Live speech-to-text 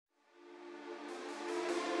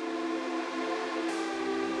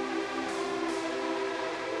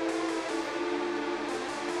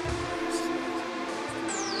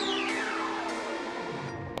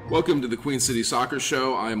Welcome to the Queen City Soccer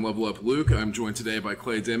Show. I am Level Up Luke. I'm joined today by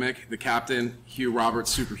Clay Dimmick, the captain, Hugh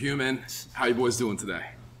Roberts, SuperHughMan. How you boys doing today?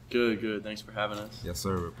 Good. Thanks for having us. Yes,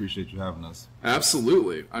 sir. We appreciate you having us.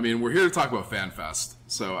 Absolutely. I mean, we're here to talk about FanFest,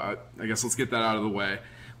 so I guess let's get that out of the way.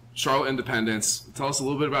 Charlotte Independence, tell us a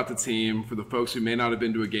little bit about the team for the folks who may not have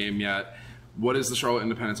been to a game yet. What is the Charlotte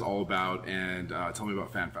Independence all about, and tell me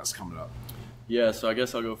about FanFest coming up. Yeah, so I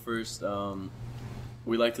guess I'll go first.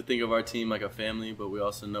 We like to think of our team like a family, but we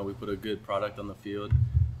also know we put a good product on the field.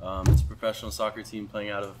 It's a professional soccer team playing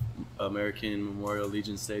out of American Memorial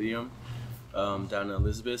Legion Stadium down in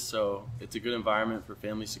Elizabeth, so it's a good environment for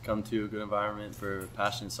families to come to, a good environment for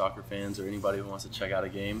passionate soccer fans or anybody who wants to check out a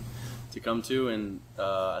game to come to, and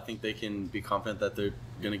I think they can be confident that they're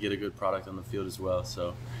going to get a good product on the field as well,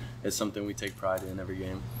 so it's something we take pride in every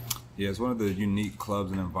game. Yeah, it's one of the unique clubs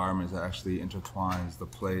and environments that actually intertwines the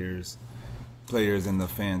players and the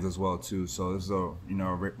fans as well too. So this is a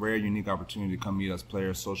rare, unique opportunity to come meet us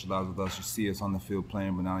players, socialize with us. You see us on the field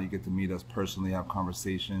playing, but now you get to meet us personally, have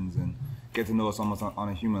conversations, and get to know us almost on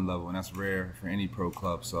a human level, and that's rare for any pro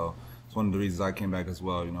club. So it's one of the reasons I came back as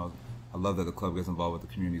well. I love that the club gets involved with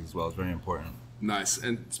the communities as well. It's very important. Nice.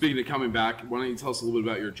 And speaking of coming back, why don't you tell us a little bit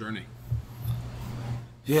about your journey?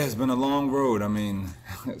 Yeah, it's been a long road. I mean,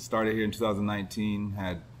 started here in 2019,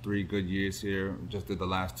 had 3 good years here. Just did the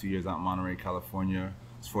last 2 years out in Monterey, California.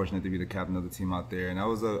 Was fortunate to be the captain of the team out there, and that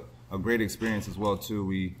was a great experience as well too.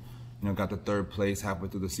 We, got the 3rd place halfway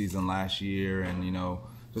through the season last year, and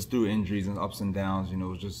just through injuries and ups and downs, it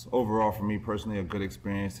was just overall for me personally a good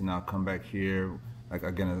experience to now come back here. Like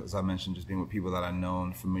again, as I mentioned, just being with people that I know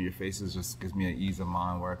and familiar faces just gives me an ease of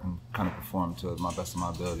mind where I can kind of perform to my best of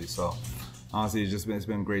my ability. So honestly, it's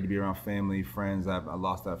been great to be around family, friends. I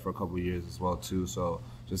lost that for a couple of years as well too. So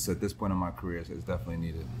just at this point in my career, it's definitely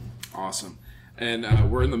needed. Awesome. And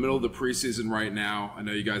we're in the middle of the preseason right now. I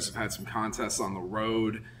know you guys have had some contests on the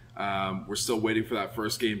road. We're still waiting for that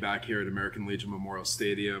first game back here at American Legion Memorial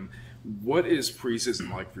Stadium. What is preseason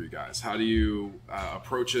like for you guys? How do you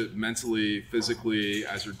approach it mentally, physically,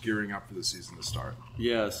 as you're gearing up for the season to start?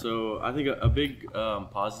 Yeah, so I think a big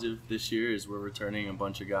positive this year is we're returning a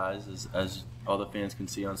bunch of guys, as all the fans can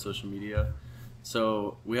see on social media.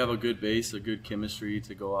 So we have a good base, a good chemistry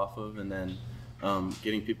to go off of, and then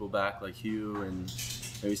getting people back like Hugh and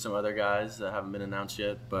maybe some other guys that haven't been announced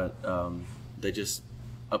yet, but they just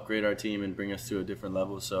upgrade our team and bring us to a different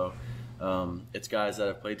level. So it's guys that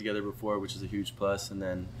have played together before, which is a huge plus. And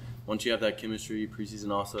then once you have that chemistry,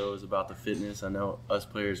 preseason also is about the fitness. I know us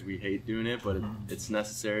players, we hate doing it, but it's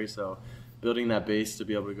necessary. So building that base to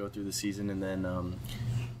be able to go through the season, and then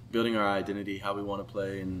building our identity, how we want to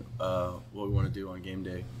play, and what we want to do on game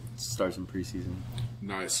day starts in preseason.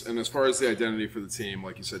 Nice. And as far as the identity for the team,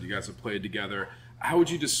 like you said, you guys have played together. How would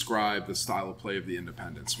you describe the style of play of the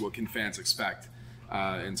Independents? What can fans expect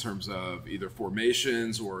in terms of either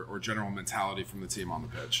formations or general mentality from the team on the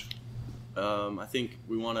pitch? I think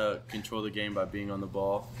we want to control the game by being on the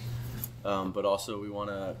ball, but also we want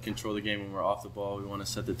to control the game when we're off the ball. We want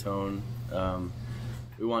to set the tone.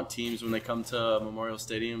 We want teams, when they come to Memorial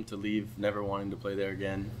Stadium, to leave never wanting to play there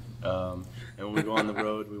again. And when we go on the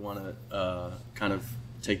road, we want to kind of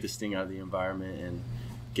take the sting out of the environment and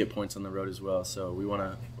get points on the road as well. So we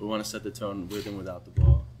want to set the tone with and without the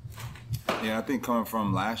ball. Yeah, I think coming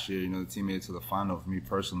from last year, the team made it to the final. For me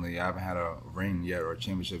personally, I haven't had a ring yet or a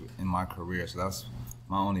championship in my career, so that's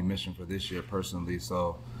my only mission for this year personally.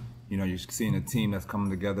 So, you're seeing a team that's coming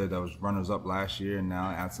together that was runners-up last year, and now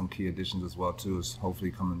add some key additions as well too. Is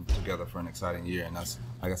hopefully coming together for an exciting year, and that's,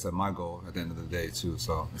 like I said, my goal at the end of the day too.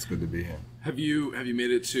 So it's good to be here. Have you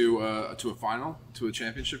made it to a final, to a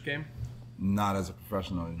championship game? Not as a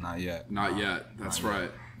professional, not yet. Not yet. That's right.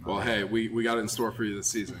 Well, hey, we got it in store for you this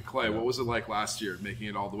season. Clay, what was it like last year, making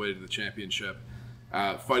it all the way to the championship,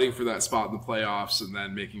 fighting for that spot in the playoffs, and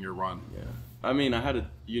then making your run? Yeah. I mean, I had a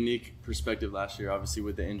unique perspective last year, obviously,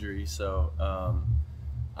 with the injury. So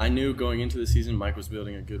I knew going into the season Mike was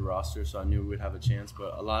building a good roster, so I knew we'd have a chance.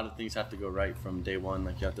 But a lot of things have to go right from day one.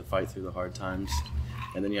 Like, you have to fight through the hard times,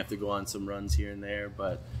 and then you have to go on some runs here and there.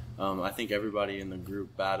 But I think everybody in the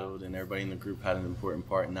group battled, and everybody in the group had an important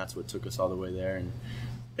part, and that's what took us all the way there. And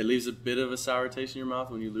it leaves a bit of a sour taste in your mouth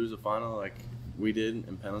when you lose a final like we did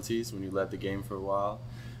in penalties, when you led the game for a while.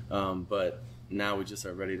 But now we just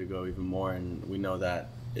are ready to go even more, and we know that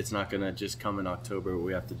it's not going to just come in October.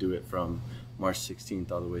 We have to do it from March 16th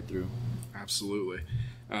all the way through. Absolutely.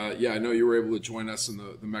 Yeah, I know you were able to join us in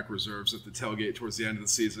the MEC reserves at the tailgate towards the end of the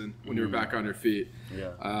season when you were back on your feet.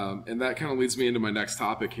 Yeah. And that kind of leads me into my next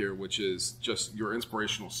topic here, which is just your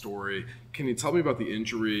inspirational story. Can you tell me about the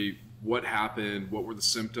injury? What happened? What were the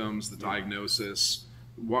symptoms, the diagnosis?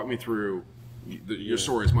 Walk me through your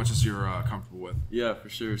story as much as you're comfortable with. Yeah, for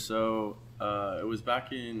sure. So it was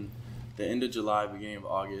back in the end of July, beginning of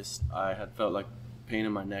August. I had felt like pain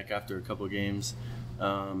in my neck after a couple games.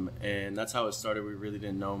 And that's how it started. We really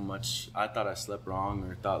didn't know much. I thought I slept wrong,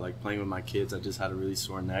 or thought like playing with my kids, I just had a really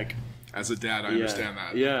sore neck. As a dad, I understand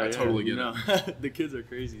that. Yeah, I totally get it. The kids are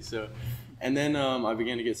crazy. So, and then I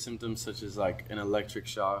began to get symptoms such as like an electric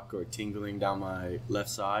shock or tingling down my left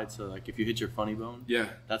side. So like if you hit your funny bone,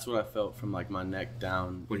 that's what I felt from like my neck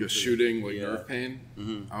down. Like a shooting, like nerve pain?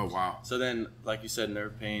 Mm-hmm. Oh, wow. So then, like you said,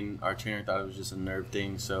 nerve pain, our trainer thought it was just a nerve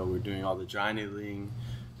thing. So we're doing all the dry needling,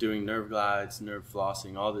 doing nerve glides, nerve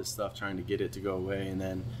flossing, all this stuff, trying to get it to go away. And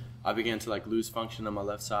then I began to like lose function on my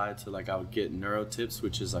left side. So like I would get neuro tips,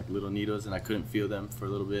 which is like little needles, and I couldn't feel them for a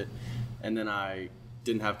little bit. And then I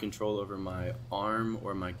didn't have control over my arm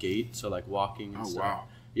or my gait. So like walking and stuff. Wow.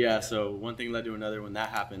 Yeah, so one thing led to another. When that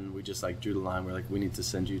happened, we just like drew the line. We're like, we need to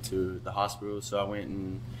send you to the hospital. So I went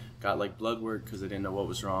and got like blood work because I didn't know what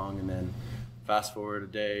was wrong. And then fast forward a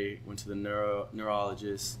day, went to the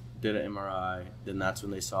neurologist, did an MRI. Then that's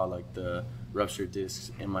when they saw like the ruptured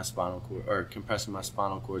discs in my spinal cord, or compressing my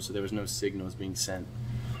spinal cord. So there was no signals being sent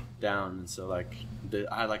down. And so like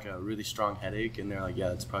I had like a really strong headache, and they're like, yeah,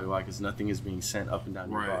 that's probably why, because nothing is being sent up and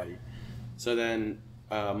down your body. So then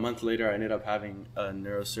a month later, I ended up having a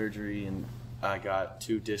neurosurgery, and I got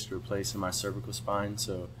 2 discs replaced in my cervical spine.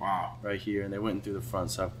 So right here, and they went in through the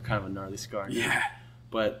front. So I have kind of a gnarly scar now. Yeah.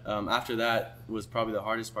 But after that was probably the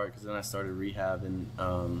hardest part, because then I started rehab, and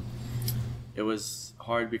it was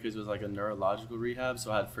hard because it was like a neurological rehab.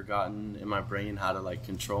 So I had forgotten in my brain how to like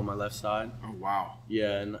control my left side. Oh, wow.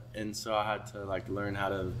 Yeah, and so I had to like learn how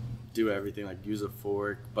to do everything, like use a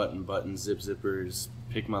fork, button, zip zippers,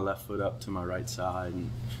 pick my left foot up to my right side,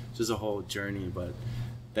 and just a whole journey. But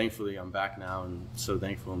thankfully I'm back now, and so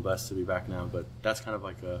thankful and blessed to be back now. But that's kind of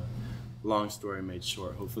like a long story made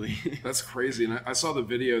short, hopefully. That's crazy. And I saw the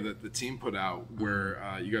video that the team put out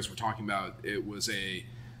where you guys were talking about it was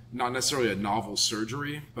not necessarily a novel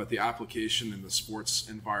surgery, but the application in the sports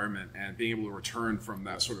environment and being able to return from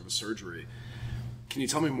that sort of a surgery. Can you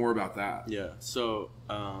tell me more about that? Yeah, so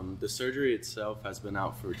the surgery itself has been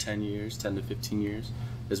out for 10 to 15 years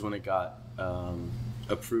is when it got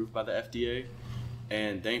approved by the FDA.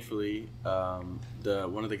 And thankfully,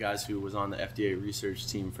 one of the guys who was on the FDA research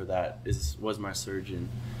team for that was my surgeon.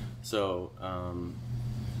 So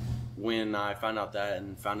when I found out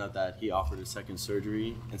that he offered a second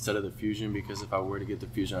surgery instead of the fusion, because if I were to get the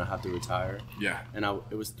fusion, I'd have to retire. Yeah. And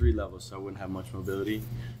it was 3 levels, so I wouldn't have much mobility.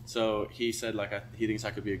 So he said like he thinks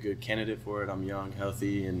I could be a good candidate for it. I'm young,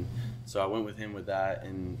 healthy, and so I went with him with that.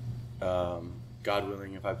 And God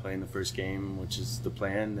willing, if I play in the first game, which is the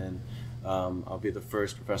plan, then I'll be the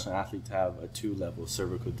first professional athlete to have a 2-level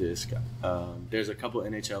cervical disc. There's a couple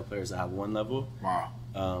NHL players that have 1 level. Wow.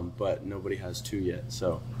 But nobody has 2 yet.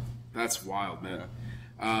 So that's wild, man.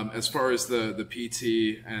 Yeah. As far as the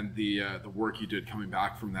PT and the work you did coming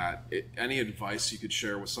back from that, any advice you could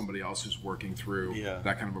share with somebody else who's working through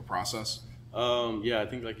that kind of a process? Yeah, I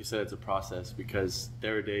think like you said, it's a process, because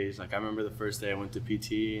there are days, like I remember the first day I went to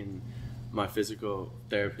PT, and my physical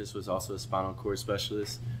therapist was also a spinal cord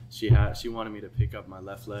specialist. She wanted me to pick up my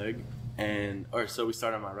left leg, so we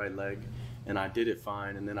started on my right leg, and I did it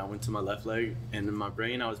fine. And then I went to my left leg, and in my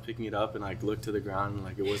brain I was picking it up and like looked to the ground and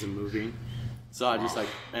like it wasn't moving. So I just like,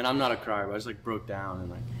 and I'm not a crier, but I just like broke down, and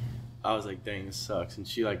like I was like, dang, this sucks. And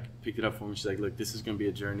she like picked it up for me. She's like, look, this is gonna be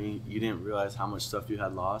a journey. You didn't realize how much stuff you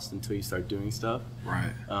had lost until you start doing stuff.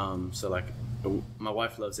 Right. So like, my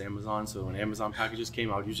wife loves Amazon, so when Amazon packages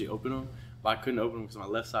came, I would usually open them, but I couldn't open them because my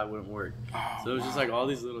left side wouldn't work. So it was just like all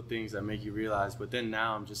these little things that make you realize. But then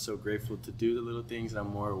now I'm just so grateful to do the little things, and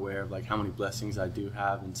I'm more aware of like how many blessings I do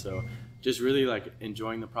have. And so just really like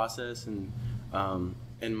enjoying the process. And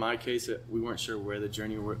in my case, we weren't sure where the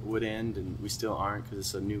journey would end, and we still aren't, because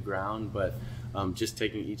it's a new ground. But just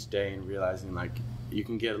taking each day and realizing like you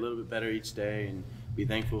can get a little bit better each day, and be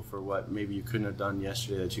thankful for what maybe you couldn't have done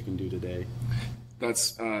yesterday that you can do today.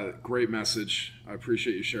 That's a great message. I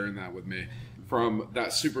appreciate you sharing that with me. From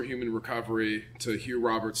that superhuman recovery to Hugh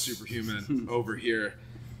Roberts superhuman over here.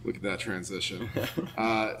 Look at that transition.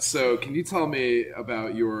 So can you tell me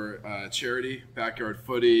about your charity, Backyard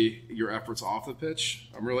Footy, your efforts off the pitch?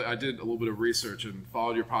 I did a little bit of research and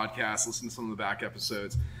followed your podcast, listened to some of the back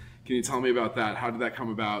episodes. Can you tell me about that? How did that come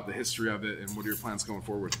about, the history of it, and what are your plans going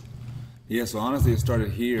forward? Yeah, so honestly, it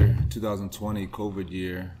started here, 2020, COVID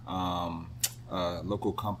year.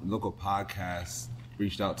 Local podcast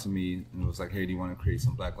reached out to me and was like, hey, do you want to create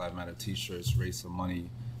some Black Lives Matter t-shirts, raise some money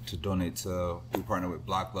to donate to, we partner with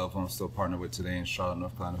Black Love, who I'm still partnered with today in Charlotte,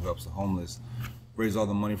 North Carolina, who helps the homeless. raise all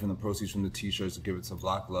the money from the proceeds from the t-shirts to give it to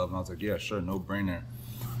Black Love. And I was like, yeah, sure, no brainer.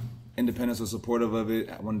 Independence was supportive of it.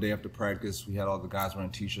 One day after practice, we had all the guys wearing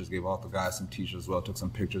t-shirts, gave all the guys some t-shirts as well, took some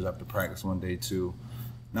pictures after practice one day too.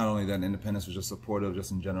 Not only that, Independence was just supportive,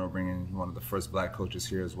 just in general, bringing one of the first black coaches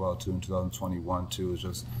here as well too in 2021 too. It was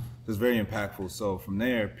just very impactful. So from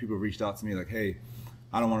there, people reached out to me like, hey,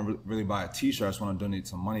 I don't want to really buy a t-shirt, I just want to donate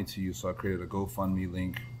some money to you. So I created a GoFundMe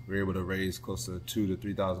link. We were able to raise close to $2,000 to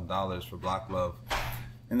 $3,000 for Black Love.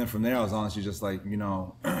 And then from there, I was honestly just like, you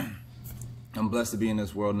know, I'm blessed to be in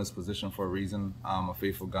this world, in this position for a reason. I'm a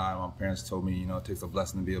faithful guy. My parents told me, you know, it takes a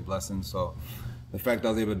blessing to be a blessing. So the fact that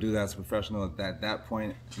I was able to do that as a professional at that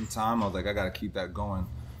point in time, I was like, I got to keep that going.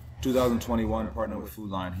 2021, partnered with Food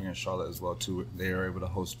Lion here in Charlotte as well too. They were able to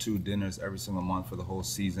host 2 dinners every single month for the whole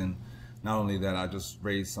season. Not only that, I just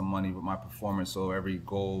raised some money with my performance. So every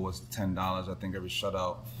goal was $10. I think every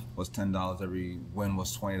shutout was $10. Every win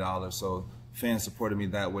was $20. So fans supported me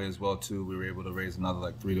that way as well too. We were able to raise another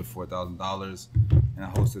like $3,000 to $4,000, and I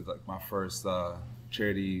hosted like my first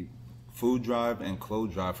charity food drive and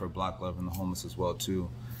clothes drive for Black Love and the homeless as well too.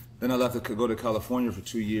 Then I left to go to California for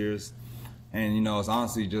 2 years, and you know, it's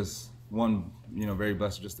honestly just one, you know, very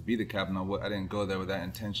blessed just to be the captain. I didn't go there with that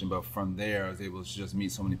intention, but from there I was able to just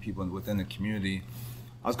meet so many people within the community.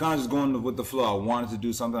 I was kind of just going with the flow. I wanted to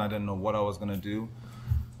do something. I didn't know what I was going to do.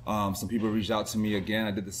 Some people reached out to me again.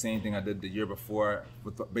 I did the same thing I did the year before,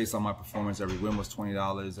 based on my performance. Every win was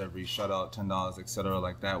 $20, every shutout $10, etc.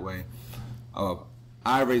 Like that way.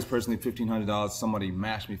 I raised personally $1,500. Somebody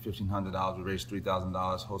matched me $1,500. We raised $3,000.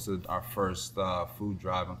 Hosted our first food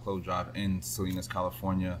drive and clothes drive in Salinas,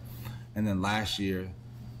 California. And then last year,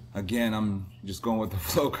 again, I'm just going with the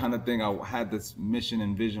flow kind of thing. I had this mission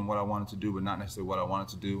and vision, what I wanted to do, but not necessarily what I wanted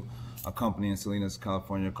to do. A company in Salinas,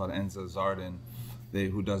 California called Enza Zardin,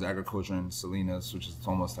 who does agriculture in Salinas, which is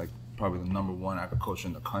almost like probably the #1 agriculture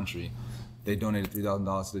in the country. They donated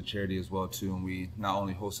 $3,000 to the charity as well too, and we not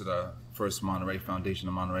only hosted our first Monterey Foundation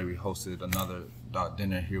in Monterey, we hosted another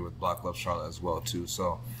dinner here with Black Love Charlotte as well too.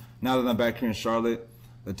 So now that I'm back here in Charlotte,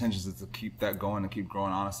 the intention is to keep that going and keep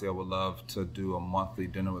growing. Honestly, I would love to do a monthly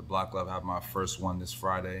dinner with Black Love. I have my first one this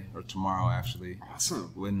Friday, or tomorrow actually.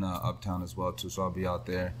 Awesome. In Uptown as well too, so I'll be out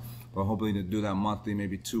there. But hopefully to do that monthly,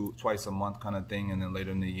 maybe twice a month kind of thing, and then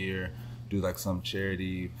later in the year, do like some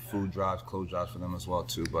charity food drives, clothes drives for them as well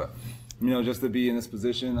too. But you know, just to be in this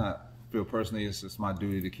position, I feel personally it's just my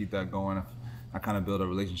duty to keep that going. I kind of build a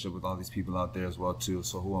relationship with all these people out there as well too.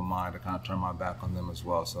 So who am I to kind of turn my back on them as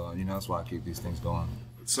well? So you know, that's why I keep these things going.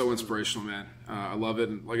 It's so inspirational, man. I love it.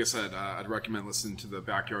 And like I said, I'd recommend listening to the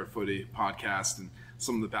Backyard Footy podcast and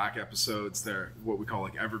some of the back episodes. They're what we call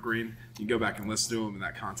like evergreen. You can go back and listen to them, and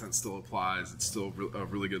that content still applies. It's still a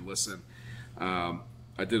really good listen. I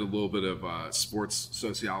did a little bit of sports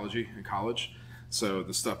sociology in college. So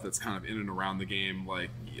the stuff that's kind of in and around the game, like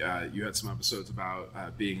you had some episodes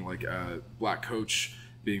about being like a black coach,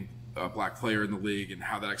 being a black player in the league, and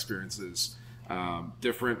how that experience is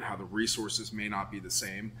different, how the resources may not be the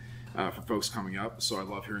same for folks coming up. So I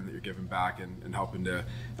love hearing that you're giving back and helping to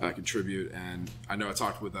contribute. And I know I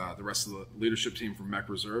talked with the rest of the leadership team from MEC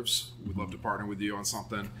Reserves. We'd love to partner with you on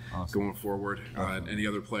something going forward. And any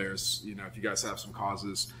other players, you know, if you guys have some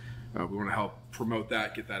causes, we want to help promote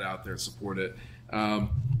that, get that out there, support it.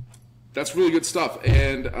 That's really good stuff.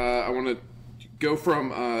 And I want to go from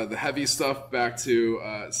the heavy stuff back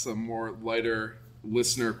to some more lighter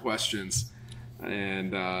listener questions.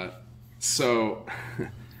 And so I'm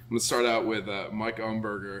going to start out with Mike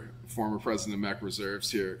Umberger, former president of MEC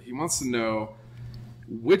Reserves here. He wants to know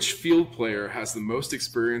which field player has the most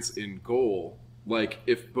experience in goal. Like,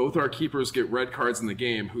 if both our keepers get red cards in the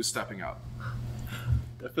game, who's stepping up?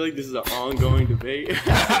 I feel like this is an ongoing debate. This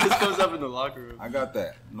comes up in the locker room. I got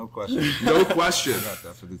that, no question. No question. I got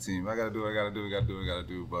that for the team. I gotta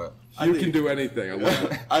do. But You can do anything. I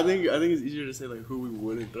love it. I think it's easier to say like who we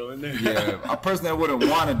wouldn't throw in there. yeah, I personally wouldn't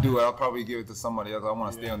want to do it. I'll probably give it to somebody else. I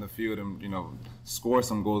want to stay on the field and score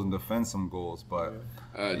some goals and defend some goals. But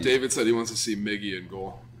David said he wants to see Miggy in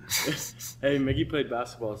goal. Hey, Miggy played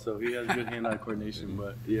basketball, so he has good hand-eye coordination.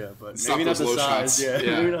 But Stop maybe not those the low size. shots. Yeah,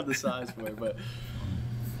 Yeah. maybe not the size for it, but.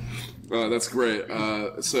 That's great.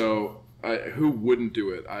 So who wouldn't do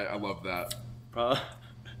it? I love that. Probably,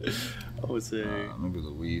 I would say maybe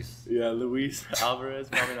Luis. Yeah, Luis Alvarez.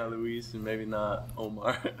 Probably not Luis, and maybe not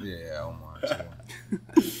Omar. Yeah, Omar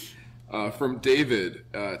too. From David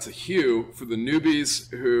to Hugh, for the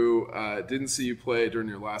newbies who didn't see you play during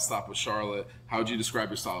your last stop with Charlotte, how would you describe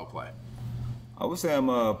your style of play? I would say I'm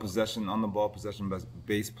a on the ball possession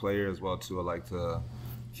based player as well too. I like to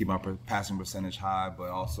keep my passing percentage high, but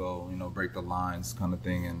also, break the lines kind of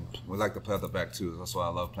thing. And we like to play out the back too. That's why I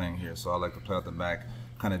love playing here. So I like to play out the back,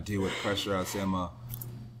 kind of deal with pressure. I'd say I'm a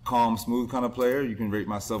calm, smooth kind of player. You can rate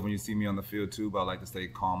myself when you see me on the field too, but I like to stay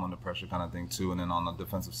calm under pressure kind of thing too. And then on the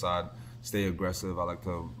defensive side, stay aggressive. I like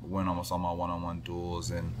to win almost all my one-on-one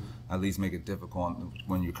duels and at least make it difficult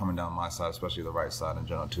when you're coming down my side, especially the right side in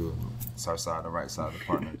general too. It's our side, the right side of the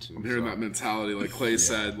partner too. I'm hearing that mentality, like Clay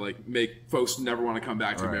said, like make folks never want to come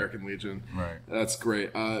back to American Legion. Right. That's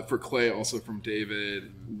great. For Clay, also from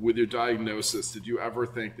David, with your diagnosis, did you ever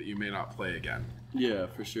think that you may not play again? Yeah,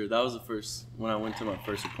 for sure. That was the first, when I went to my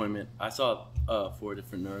first appointment, I saw 4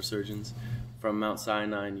 different neurosurgeons from Mount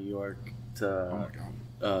Sinai, New York to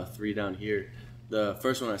 3 down here. The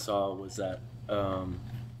first one I saw was that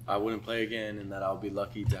I wouldn't play again and that I'll be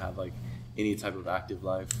lucky to have like any type of active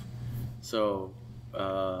life. So,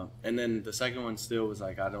 and then the second one still was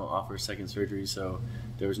like, I don't offer second surgery, so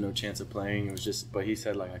there was no chance of playing. It was just, but he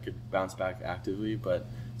said like I could bounce back actively, but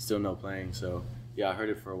still no playing. So yeah, I heard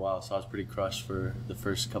it for a while, so I was pretty crushed for the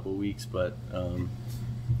first couple of weeks, but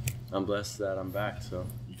I'm blessed that I'm back. So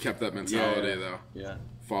you kept that mentality though. Yeah.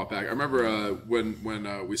 Fought back. I remember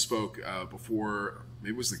when we spoke before,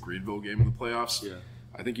 maybe it was the Greenville game in the playoffs. Yeah.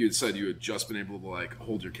 I think you had said you had just been able to like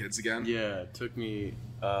hold your kids again. Yeah, it took me.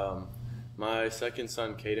 My second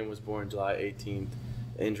son, Caden, was born July 18th.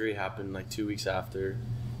 The injury happened like 2 weeks after,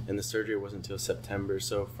 and the surgery wasn't until September.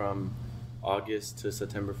 So from August to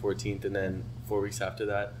September 14th, and then 4 weeks after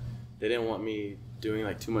that, they didn't want me doing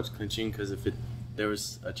like too much clinching because there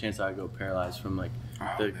was a chance I'd go paralyzed from like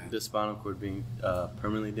the spinal cord being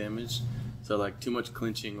permanently damaged. So like too much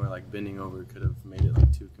clinching or like bending over could have made it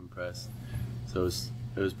like too compressed. So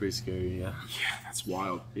it was pretty scary. Yeah. Yeah, that's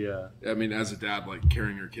wild. Yeah. I mean, as a dad, like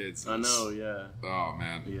carrying your kids. I know. Yeah. Oh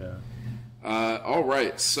man. Yeah. All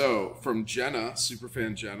right. So from Jenna,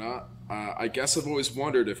 superfan Jenna, I guess I've always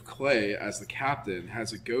wondered if Clay, as the captain,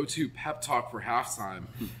 has a go-to pep talk for halftime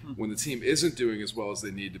when the team isn't doing as well as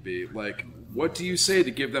they need to be. Like, what do you say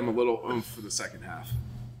to give them a little oomph for the second half?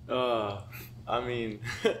 I mean,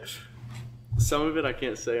 some of it I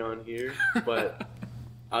can't say on here, but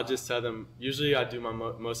I'll just tell them. Usually, I do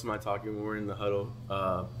most of my talking when we're in the huddle,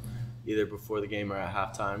 either before the game or at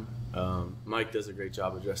halftime. Mike does a great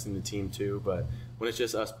job addressing the team too, but when it's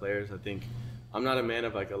just us players, I think I'm not a man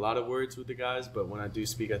of like a lot of words with the guys, but when I do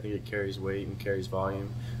speak, I think it carries weight and carries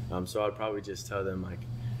volume. So I'd probably just tell them like,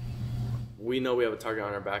 we know we have a target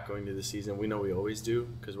on our back going into the season. We know we always do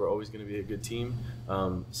because we're always going to be a good team.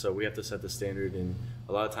 So we have to set the standard, and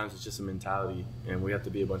a lot of times it's just a mentality, and we have to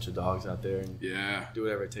be a bunch of dogs out there and do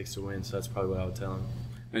whatever it takes to win. So that's probably what I would tell them.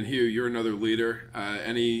 And Hugh, you're another leader.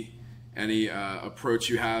 Any approach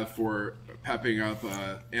you have for pepping up,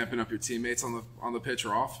 amping up your teammates on the pitch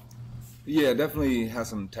or off? Yeah, definitely has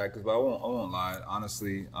some tactics, but I won't lie.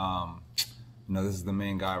 Honestly, this is the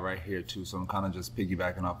main guy right here too, so I'm kind of just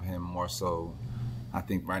piggybacking off of him more so. I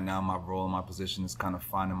think right now my role and my position is kind of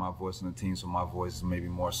finding my voice in the team, so my voice is maybe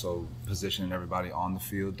more so positioning everybody on the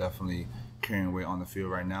field, definitely carrying weight on the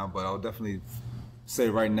field right now. But I'll definitely say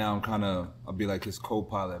right now I'll be like his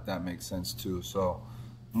co-pilot, if that makes sense too. So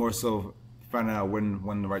more so finding out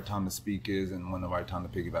when the right time to speak is and when the right time to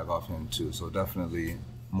piggyback off him too. So definitely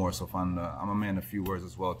more so I'm a man of few words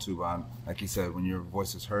as well too, but like he said, when your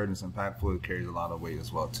voice is heard and it's impactful, it carries a lot of weight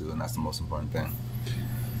as well too, and that's the most important thing.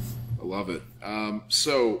 I love it.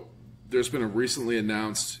 So there's been a recently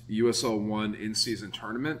announced USL 1 in-season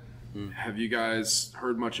tournament. Have you guys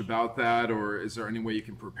heard much about that, or is there any way you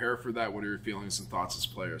can prepare for that? What are your feelings and thoughts as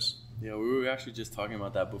players? Yeah, we were actually just talking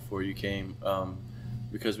about that before you came,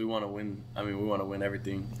 because we want to win. I mean, we want to win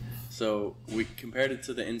everything. So we compared it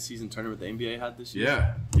to the in-season tournament the NBA had this year.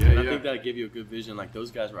 Yeah. I think that gave you a good vision. Like,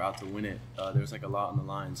 those guys were out to win it. There was like a lot on the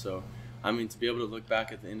line. So, I mean, to be able to look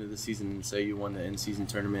back at the end of the season and say you won the in-season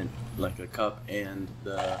tournament, like a cup and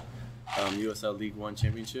the USL League One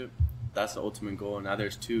championship, that's the ultimate goal. And now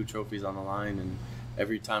there's 2 trophies on the line, and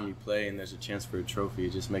every time you play and there's a chance for a trophy,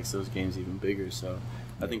 it just makes those games even bigger. So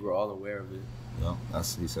I think we're all aware of it. Well,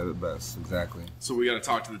 he said it best, exactly. So we got to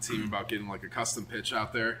talk to the team about getting like a custom pitch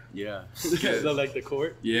out there. Yeah. Like the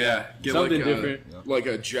court? Yeah. Get something like different. Like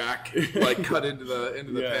a jack, like cut into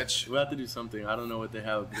the pitch. We'll have to do something. I don't know what they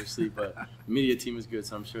have up their sleeve, but the media team is good,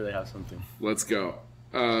 so I'm sure they have something. Let's go.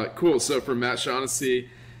 Cool. So for Matt Shaughnessy,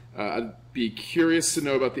 I'd be curious to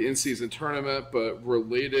know about the in-season tournament, but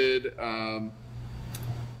related,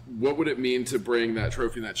 what would it mean to bring that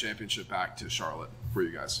trophy and that championship back to Charlotte for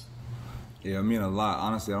you guys? Yeah, I mean a lot.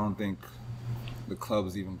 Honestly, I don't think the club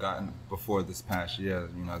has even gotten before this past year.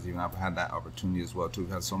 I've had that opportunity as well too. We've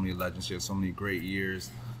had so many legends here, so many great years.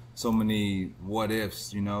 so many what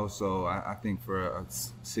ifs, you know. So I think for a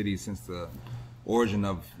city, since the origin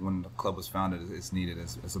of when the club was founded, it's needed.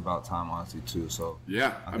 It's about time, honestly, too. So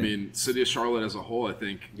yeah, I mean, city of Charlotte as a whole, I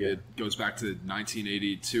think it goes back to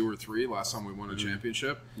 1982 or 3, last time we won a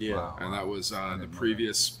championship. Yeah, Wow. And that was the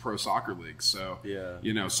previous pro soccer league. So Yeah.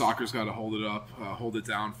 you know, soccer's got to hold it up, hold it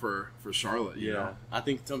down for Charlotte. You know? I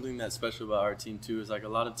think something that's special about our team too is like a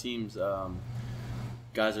lot of teams,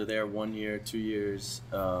 guys are there 1 year, 2 years.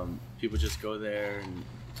 People just go there and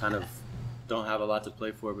kind of don't have a lot to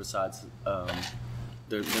play for besides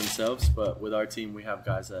themselves. But with our team, we have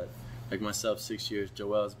guys that, like myself, 6 years.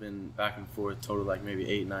 Joel's been back and forth, total like maybe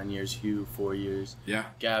 8, 9 years. Hugh, 4 years. Yeah.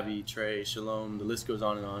 Gabby, Trey, Shalom. The list goes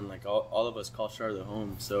on and on. Like all of us call Charlotte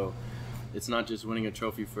home. So it's not just winning a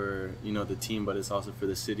trophy for the team, but it's also for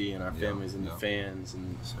the city and our families and the fans,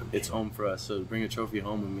 and it's home for us. So to bring a trophy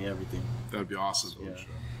home would mean everything. That'd be awesome. Yeah.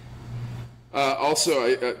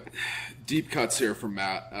 Also, deep cuts here from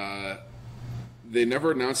Matt. They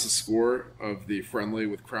never announced the score of the friendly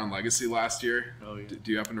with Crown Legacy last year. Oh, yeah.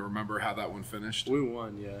 Do you happen to remember how that one finished? We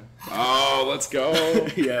won, yeah. Oh, let's go.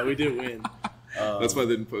 Yeah, we did win. That's why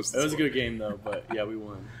they didn't post the It was a score. good game, though, but yeah, we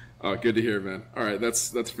won. Oh, good to hear, man. All right, that's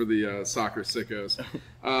for the soccer sickos.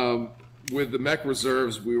 With the MEC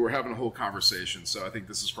reserves, we were having a whole conversation, so I think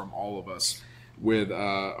this is from all of us, with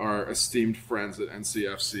our esteemed friends at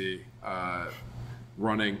NCFC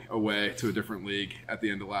running away to a different league at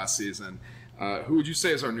the end of last season. Who would you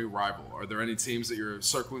say is our new rival? Are there any teams that you're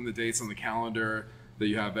circling the dates on the calendar that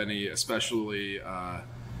you have any especially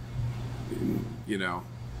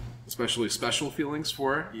special feelings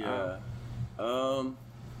for? Yeah.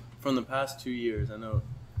 From the past 2 years, I know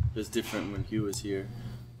it's different when Hugh was here,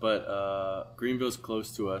 but Greenville's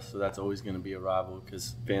close to us, so that's always going to be a rival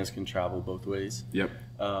because fans can travel both ways. Yep.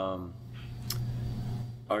 Our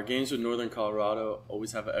games with Northern Colorado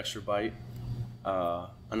always have an extra bite.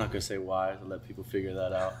 I'm not going to say why to let people figure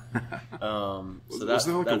that out. Wasn't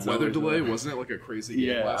there like a weather delay? Wasn't it like a crazy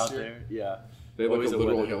game last out year? there. Yeah. They had like Always a a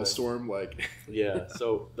literal weather delay. hailstorm. Like Yeah,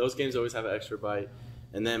 so those games always have an extra bite.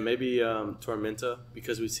 And then maybe Tormenta,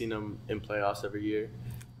 because we've seen them in playoffs every year.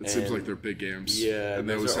 It seems like they're big games. Yeah, and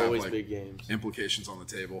they those always are have always like big games. implications on the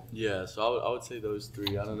table. Yeah, so I would say those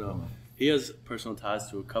three. I don't know. He has personal ties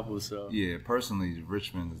to a couple, so. Yeah, personally,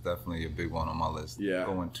 Richmond is definitely a big one on my list. Yeah.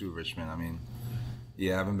 Going to Richmond. I mean,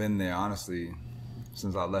 yeah, I haven't been there, honestly,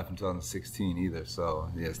 since I left in 2016 either. So,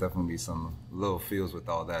 yeah, it's definitely some little feels with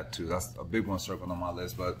all that, too. That's a big one circled on my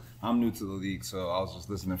list. But I'm new to the league, so I was just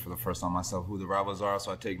listening for the first time myself who the rivals are.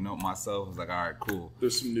 So I take note myself. It's like, all right, cool.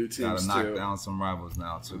 There's some new teams, Got to knock too. down some rivals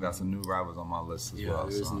now, too. Got some new rivals on my list as well.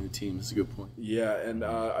 There's So. new teams. That's a good point. Yeah, and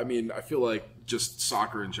I mean, I feel like just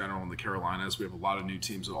soccer in general in the Carolinas, we have a lot of new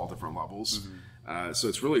teams at all different levels. So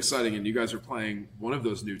it's really exciting, and you guys are playing one of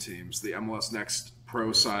those new teams, the MLS Next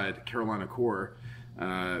Pro side, Carolina Core,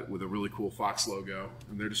 with a really cool Fox logo,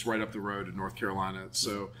 and they're just right up the road in North Carolina.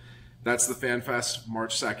 So that's the Fan Fest,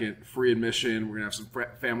 March 2nd, free admission. We're going to have some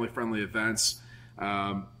family-friendly events.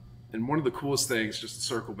 And one of the coolest things, just to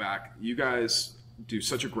circle back, you guys do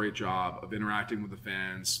such a great job of interacting with the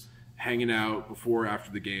fans, hanging out before or after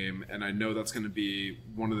the game, and I know that's going to be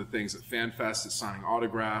one of the things at Fan Fest is signing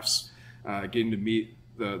autographs, getting to meet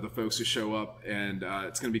the folks who show up, and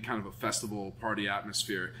it's going to be kind of a festival party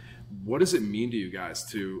atmosphere. What does it mean to you guys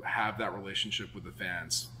to have that relationship with the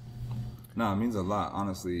fans? No, it means a lot,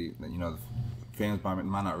 honestly. You know, fans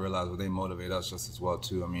might not realize, but they motivate us just as well,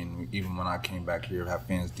 too. I mean, even when I came back here, have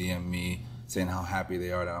fans DM me saying how happy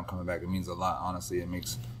they are that I'm coming back. It means a lot, honestly. It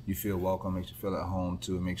makes you feel welcome, makes you feel at home,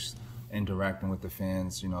 too. It makes interacting with the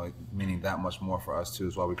fans, meaning that much more for us, too.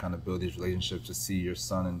 Is why we kind of build these relationships to see your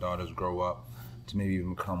son and daughters grow up to maybe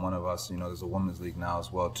even become one of us. There's a women's league now as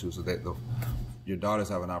well, too. So your daughters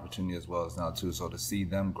have an opportunity as well as now, too. So to see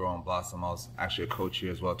them grow and blossom, I was actually a coach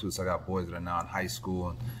here as well, too. So I got boys that are now in high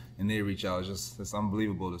school, and they reach out. It's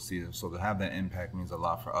unbelievable to see them. So to have that impact means a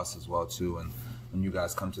lot for us as well, too. And when you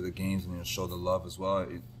guys come to the games and show the love as well,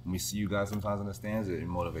 when we see you guys sometimes in the stands, it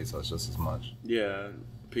motivates us just as much. Yeah,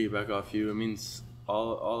 piggyback off you. It means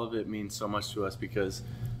all of it means so much to us because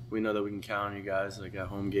we know that we can count on you guys like at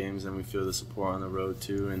home games, and we feel the support on the road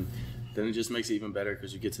too. And then it just makes it even better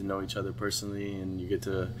because you get to know each other personally, and you get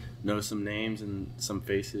to know some names and some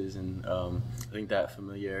faces. And I think that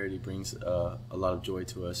familiarity brings a lot of joy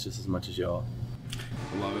to us just as much as y'all.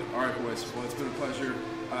 I love it. All right, boys. Well, it's been a pleasure.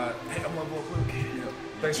 Hey, I'm Level Luke.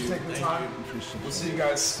 Thanks for taking the time. We'll see you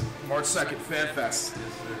guys March 2nd, Fan Fest,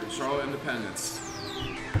 Charlotte Independence.